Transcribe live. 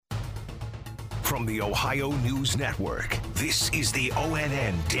From the Ohio News Network, this is the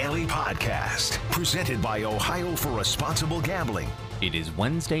ONN Daily Podcast, presented by Ohio for Responsible Gambling. It is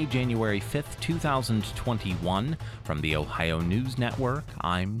Wednesday, January 5th, 2021. From the Ohio News Network,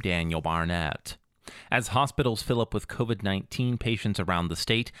 I'm Daniel Barnett. As hospitals fill up with COVID-19 patients around the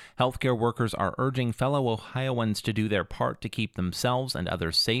state, healthcare workers are urging fellow Ohioans to do their part to keep themselves and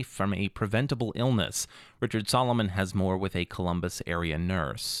others safe from a preventable illness. Richard Solomon has more with a Columbus area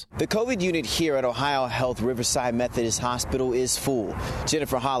nurse. The COVID unit here at Ohio Health Riverside Methodist Hospital is full.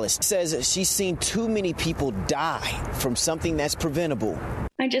 Jennifer Hollis says she's seen too many people die from something that's preventable.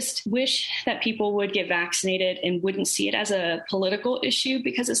 I just wish that people would get vaccinated and wouldn't see it as a political issue,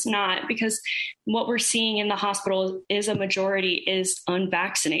 because it's not, because what we're seeing in the hospital is a majority is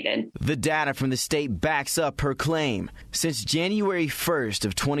unvaccinated. The data from the state backs up her claim. Since January 1st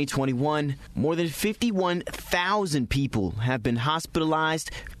of 2021, more than 51,000 people have been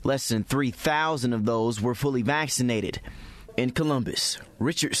hospitalized. Less than 3,000 of those were fully vaccinated. In Columbus,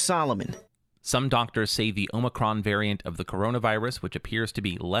 Richard Solomon. Some doctors say the Omicron variant of the coronavirus, which appears to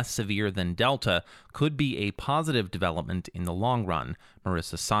be less severe than Delta, could be a positive development in the long run.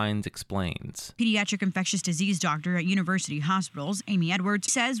 Marissa Sines explains. Pediatric infectious disease doctor at University Hospitals, Amy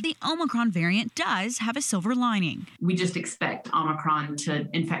Edwards, says the Omicron variant does have a silver lining. We just expect Omicron to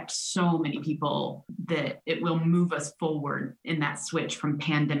infect so many people that it will move us forward in that switch from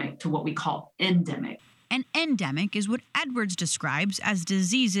pandemic to what we call endemic. An endemic is what Edwards describes as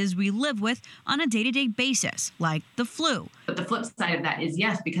diseases we live with on a day-to-day basis, like the flu. But the flip side of that is,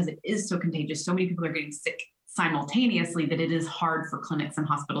 yes, because it is so contagious, so many people are getting sick simultaneously that it is hard for clinics and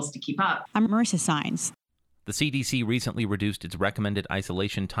hospitals to keep up. I'm Marissa Sines. The CDC recently reduced its recommended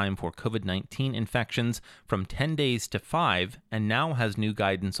isolation time for COVID-19 infections from 10 days to 5, and now has new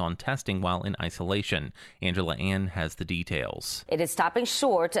guidance on testing while in isolation. Angela Ann has the details. It is stopping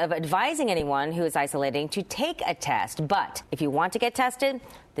short of advising anyone who is isolating to take a test. But if you want to get tested,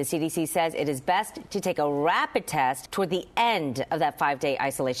 the CDC says it is best to take a rapid test toward the end of that 5-day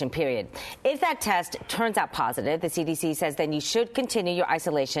isolation period. If that test turns out positive, the CDC says then you should continue your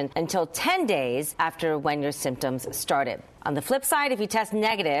isolation until 10 days after when your symptoms started. On the flip side, if you test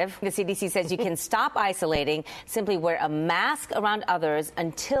negative, the CDC says you can stop isolating, simply wear a mask around others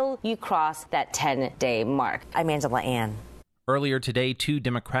until you cross that 10-day mark. I'm Angela Ann. Earlier today, two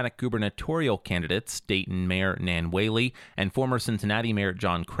Democratic gubernatorial candidates, Dayton Mayor Nan Whaley and former Cincinnati Mayor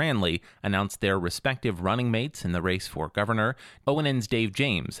John Cranley, announced their respective running mates in the race for governor. ONN's Dave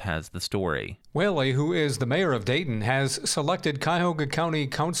James has the story. Whaley, who is the mayor of Dayton, has selected Cuyahoga County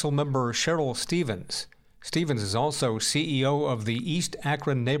Council member Cheryl Stevens. Stevens is also CEO of the East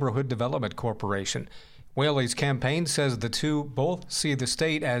Akron Neighborhood Development Corporation. Whaley's campaign says the two both see the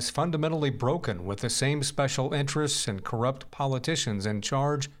state as fundamentally broken, with the same special interests and corrupt politicians in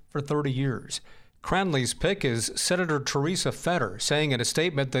charge for 30 years. Cranley's pick is Senator Teresa Fetter, saying in a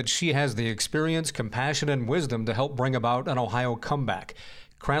statement that she has the experience, compassion, and wisdom to help bring about an Ohio comeback.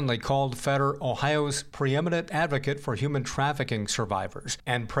 Cranley called Fetter Ohio's preeminent advocate for human trafficking survivors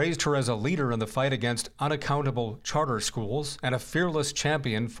and praised her as a leader in the fight against unaccountable charter schools and a fearless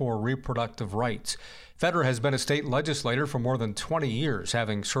champion for reproductive rights. Fetter has been a state legislator for more than 20 years,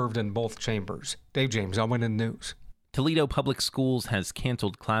 having served in both chambers. Dave James, ONN News. Toledo Public Schools has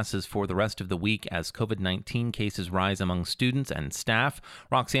canceled classes for the rest of the week as COVID-19 cases rise among students and staff.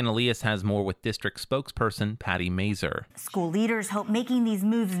 Roxanne Elias has more with district spokesperson Patty Mazer. School leaders hope making these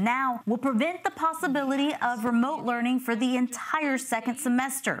moves now will prevent the possibility of remote learning for the entire second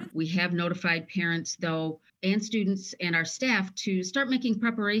semester. We have notified parents, though, and students and our staff to start making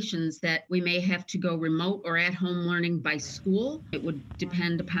preparations that we may have to go remote or at home learning by school. It would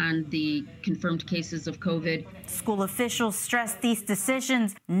depend upon the confirmed cases of COVID. School officials stress these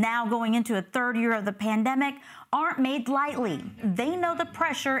decisions, now going into a third year of the pandemic, aren't made lightly. They know the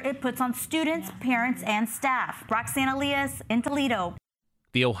pressure it puts on students, parents, and staff. Roxanne Elias in Toledo.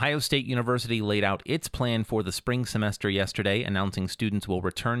 The Ohio State University laid out its plan for the spring semester yesterday, announcing students will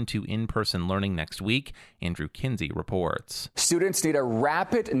return to in-person learning next week. Andrew Kinsey reports. Students need a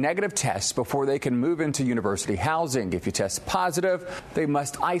rapid negative test before they can move into university housing. If you test positive, they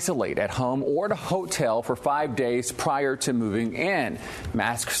must isolate at home or at a hotel for 5 days prior to moving in.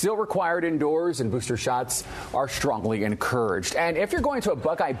 Masks still required indoors, and booster shots are strongly encouraged. And if you're going to a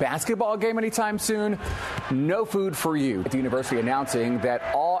Buckeye basketball game anytime soon, no food for you. The university announcing that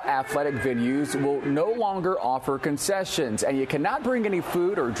all athletic venues will no longer offer concessions, and you cannot bring any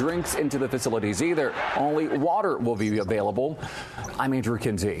food or drinks into the facilities either. Only water will be available. I'm Andrew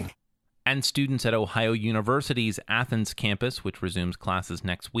Kinsey. And students at Ohio University's Athens campus, which resumes classes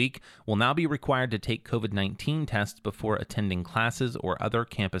next week, will now be required to take COVID-19 tests before attending classes or other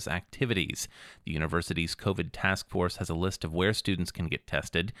campus activities. The university's COVID task force has a list of where students can get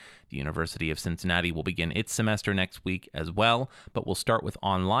tested. The University of Cincinnati will begin its semester next week as well, but will start with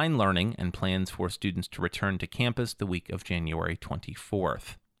online learning and plans for students to return to campus the week of January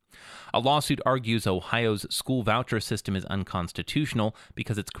 24th. A lawsuit argues Ohio's school voucher system is unconstitutional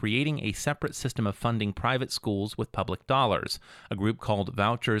because it's creating a separate system of funding private schools with public dollars. A group called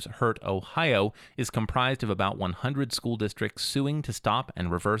Vouchers Hurt Ohio is comprised of about 100 school districts suing to stop and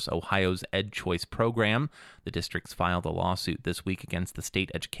reverse Ohio's EdChoice program. The districts filed a lawsuit this week against the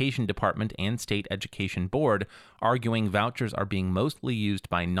state education department and state education board, arguing vouchers are being mostly used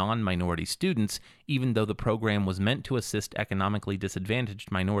by non-minority students, even though the program was meant to assist economically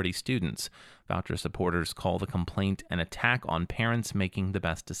disadvantaged minority students. Voucher supporters call the complaint an attack on parents making the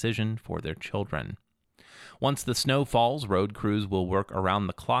best decision for their children. Once the snow falls, road crews will work around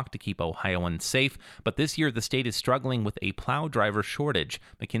the clock to keep Ohioans safe, but this year the state is struggling with a plow driver shortage.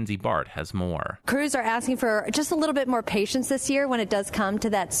 Mackenzie Bart has more. Crews are asking for just a little bit more patience this year when it does come to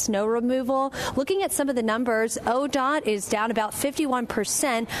that snow removal. Looking at some of the numbers, ODOT is down about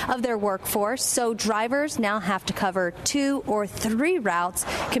 51% of their workforce, so drivers now have to cover 2 or 3 routes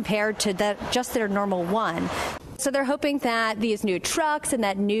compared to just their normal one. So they're hoping that these new trucks and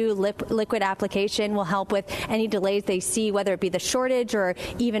that new liquid application will help with any delays they see, whether it be the shortage or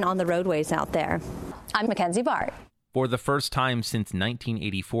even on the roadways out there. I'm Mackenzie Bart. For the first time since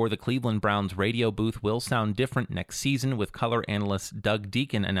 1984, the Cleveland Browns radio booth will sound different next season, with color analyst Doug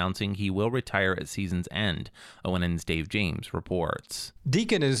Deacon announcing he will retire at season's end. ONN's Dave James reports.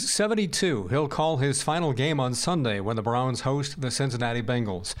 Deacon is 72. He'll call his final game on Sunday when the Browns host the Cincinnati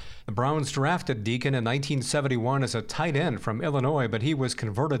Bengals. The Browns drafted Deacon in 1971 as a tight end from Illinois, but he was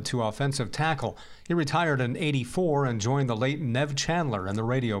converted to offensive tackle. He retired in 84 and joined the late Nev Chandler in the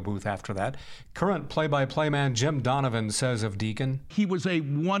radio booth after that. Current play-by-play man Jim Donovan says of Deacon, "He was a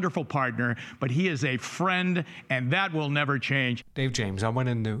wonderful partner, but he is a friend, and that will never change." Dave James,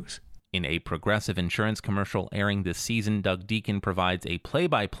 ONN News. In a Progressive Insurance commercial airing this season, Doug Deacon provides a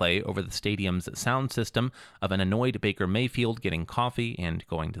play-by-play over the stadium's sound system of an annoyed Baker Mayfield getting coffee and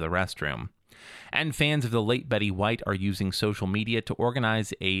going to the restroom. And fans of the late Betty White are using social media to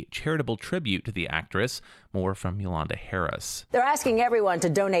organize a charitable tribute to the actress. More from Yolanda Harris. They're asking everyone to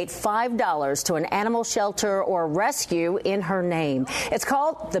donate $5 to an animal shelter or rescue in her name. It's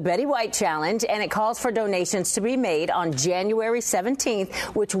called the Betty White Challenge, and it calls for donations to be made on January 17th,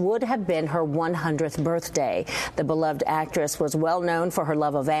 which would have been her 100th birthday. The beloved actress was well known for her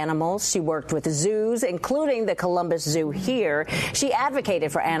love of animals. She worked with zoos, including the Columbus Zoo here. She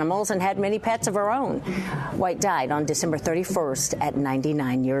advocated for animals and had many pets of her own. White died on December 31st at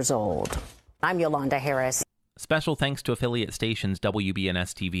 99 years old. I'm Yolanda Harris. Special thanks to affiliate stations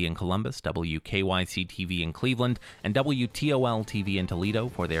WBNS-TV in Columbus, WKYC-TV in Cleveland, and WTOL-TV in Toledo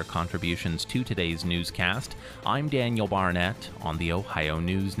for their contributions to today's newscast. I'm Daniel Barnett on the Ohio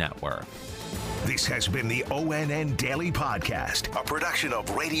News Network. This has been the ONN Daily Podcast, a production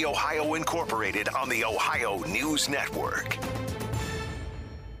of Radio Ohio Incorporated on the Ohio News Network.